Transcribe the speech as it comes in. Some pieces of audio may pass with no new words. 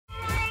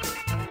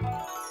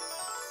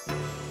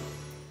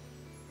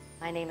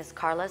My name is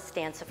Carla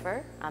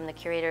Stancifer. I'm the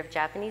curator of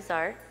Japanese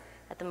art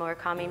at the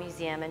Morikami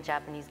Museum and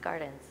Japanese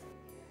Gardens.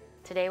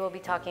 Today we'll be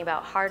talking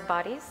about hard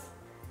bodies,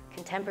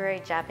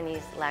 contemporary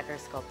Japanese lacquer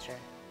sculpture.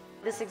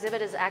 This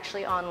exhibit is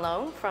actually on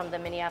loan from the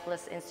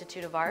Minneapolis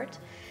Institute of Art,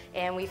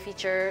 and we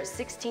feature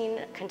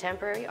 16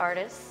 contemporary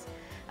artists.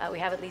 We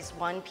have at least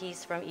one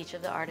piece from each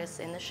of the artists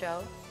in the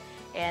show,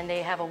 and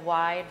they have a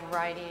wide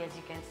variety, as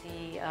you can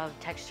see, of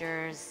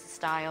textures,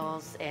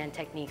 styles, and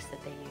techniques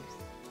that they use.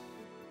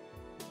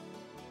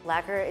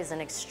 Lacquer is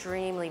an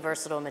extremely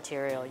versatile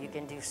material. You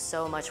can do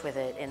so much with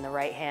it in the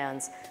right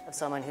hands of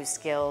someone who's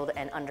skilled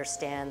and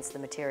understands the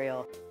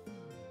material.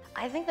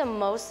 I think the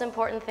most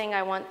important thing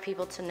I want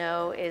people to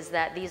know is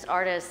that these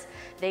artists,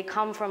 they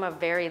come from a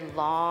very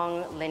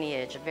long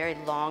lineage, a very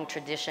long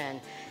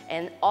tradition.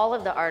 And all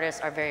of the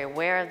artists are very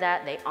aware of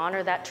that. They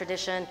honor that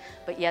tradition,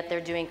 but yet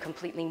they're doing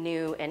completely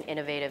new and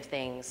innovative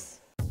things.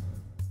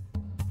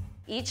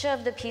 Each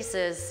of the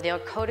pieces, they're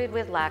coated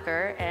with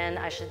lacquer, and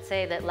I should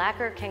say that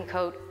lacquer can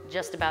coat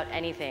just about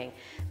anything.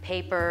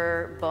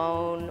 Paper,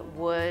 bone,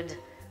 wood,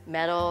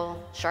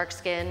 metal, shark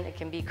skin, it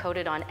can be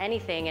coated on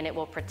anything and it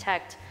will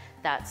protect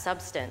that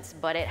substance,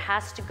 but it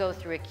has to go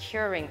through a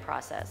curing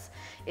process.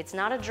 It's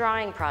not a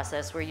drying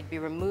process where you'd be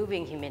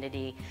removing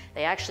humidity.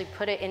 They actually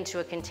put it into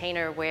a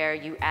container where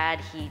you add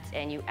heat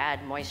and you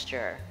add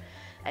moisture.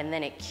 And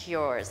then it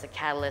cures. The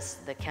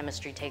catalyst, the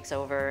chemistry takes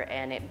over,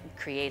 and it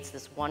creates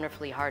this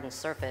wonderfully hardened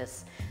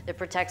surface that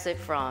protects it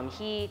from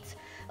heat,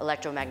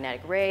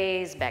 electromagnetic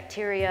rays,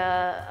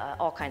 bacteria,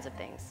 all kinds of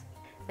things.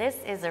 This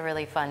is a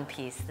really fun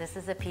piece. This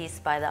is a piece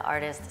by the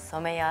artist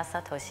Someya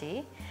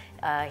Satoshi.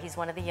 He's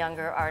one of the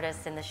younger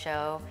artists in the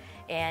show,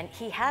 and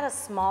he had a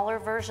smaller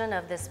version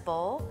of this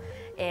bowl,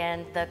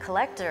 and the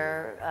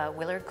collector,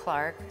 Willard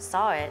Clark,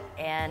 saw it,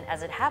 and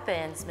as it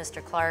happens,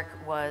 Mr. Clark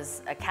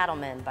was a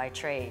cattleman by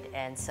trade,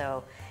 and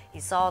so he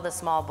saw the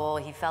small bowl,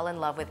 he fell in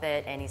love with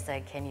it, and he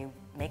said, "Can you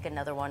make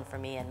another one for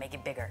me and make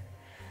it bigger?"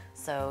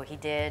 So he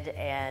did,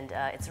 and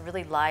it's a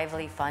really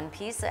lively, fun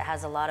piece. It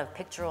has a lot of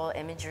pictorial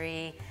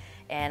imagery,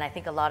 and I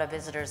think a lot of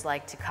visitors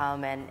like to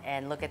come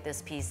and look at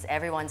this piece.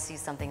 Everyone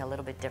sees something a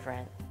little bit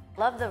different.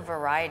 Love the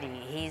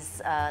variety.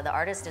 The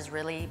artist is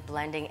really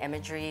blending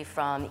imagery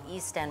from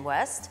east and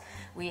west.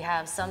 We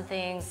have some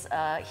things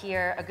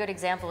here. A good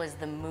example is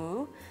the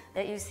moo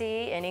that you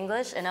see in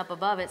English, and up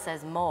above it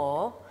says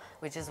mo,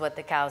 which is what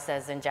the cow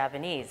says in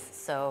Japanese.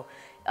 So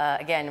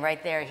again,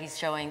 right there, he's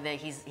showing that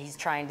he's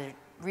trying to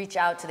reach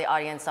out to the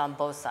audience on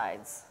both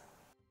sides.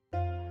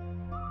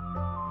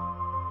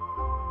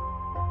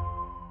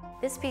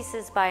 This piece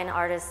is by an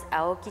artist,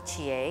 Aoki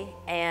Chie,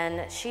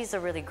 and she's a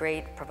really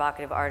great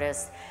provocative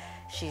artist.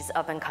 She's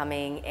up and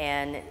coming,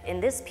 and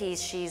in this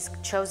piece, she's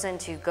chosen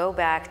to go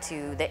back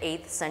to the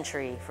 8th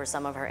century for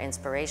some of her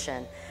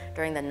inspiration.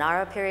 During the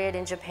Nara period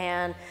in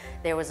Japan,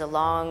 there was a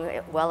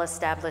long,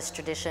 well-established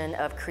tradition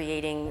of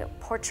creating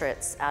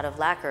portraits out of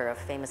lacquer of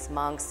famous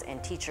monks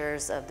and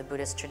teachers of the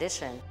Buddhist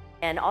tradition.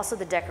 And also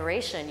the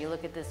decoration, you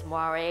look at this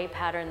moire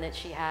pattern that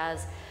she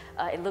has,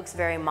 it looks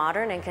very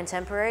modern and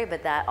contemporary,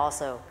 but that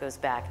also goes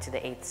back to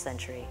the 8th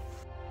century.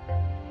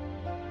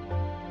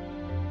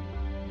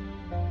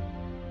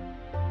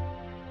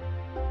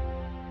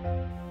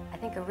 I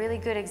think a really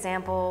good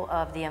example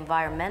of the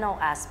environmental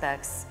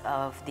aspects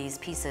of these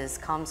pieces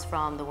comes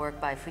from the work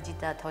by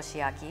Fujita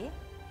Toshiaki.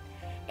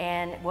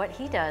 And what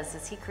he does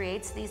is he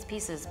creates these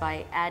pieces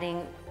by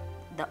adding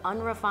the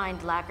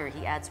unrefined lacquer.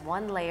 He adds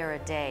 1 layer a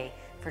day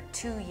for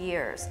 2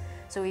 years.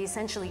 So he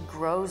essentially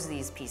grows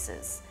these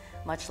pieces,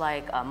 much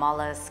like a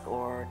mollusk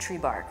or tree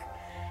bark.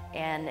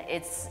 And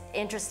it's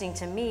interesting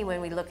to me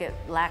when we look at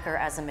lacquer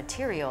as a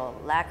material.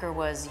 Lacquer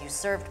was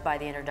usurped by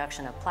the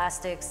introduction of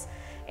plastics,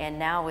 and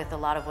now with a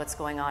lot of what's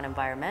going on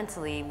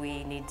environmentally,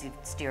 we need to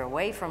steer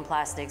away from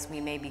plastics.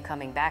 We may be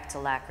coming back to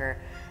lacquer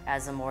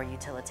as a more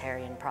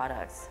utilitarian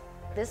product.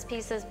 This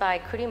piece is by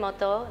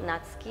Kurimoto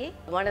Natsuki.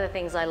 One of the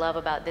things I love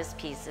about this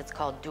piece, it's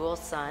called Dual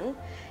Sun,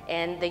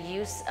 and the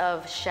use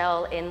of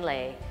shell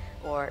inlay,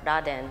 or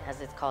raden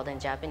as it's called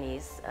in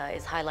Japanese,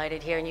 is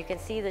highlighted here. And you can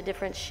see the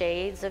different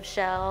shades of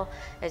shell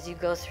as you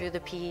go through the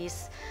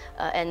piece,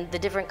 and the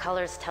different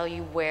colors tell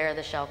you where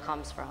the shell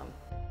comes from.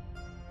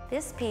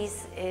 This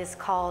piece is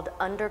called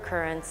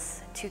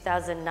Undercurrents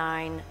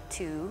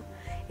 2009-2.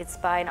 It's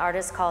by an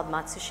artist called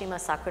Matsushima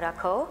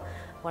Sakurako,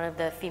 one of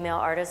the female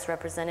artists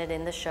represented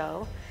in the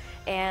show.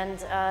 And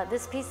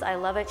this piece, I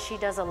love it. She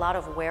does a lot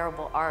of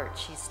wearable art.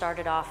 She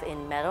started off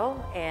in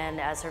metal, and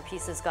as her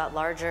pieces got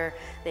larger,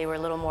 they were a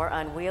little more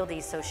unwieldy,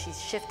 so she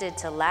shifted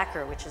to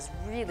lacquer, which is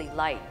really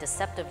light,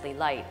 deceptively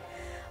light.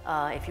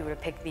 If you were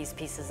to pick these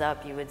pieces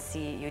up,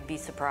 you'd be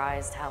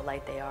surprised how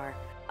light they are.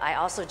 I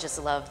also just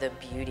love the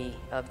beauty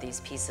of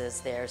these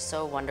pieces. They're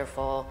so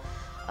wonderful.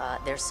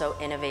 They're so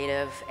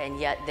innovative, and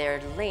yet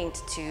they're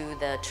linked to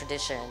the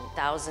tradition,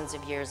 thousands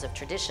of years of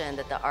tradition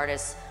that the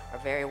artists are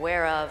very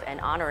aware of and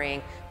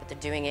honoring, but they're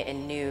doing it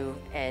in new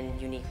and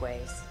unique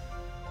ways.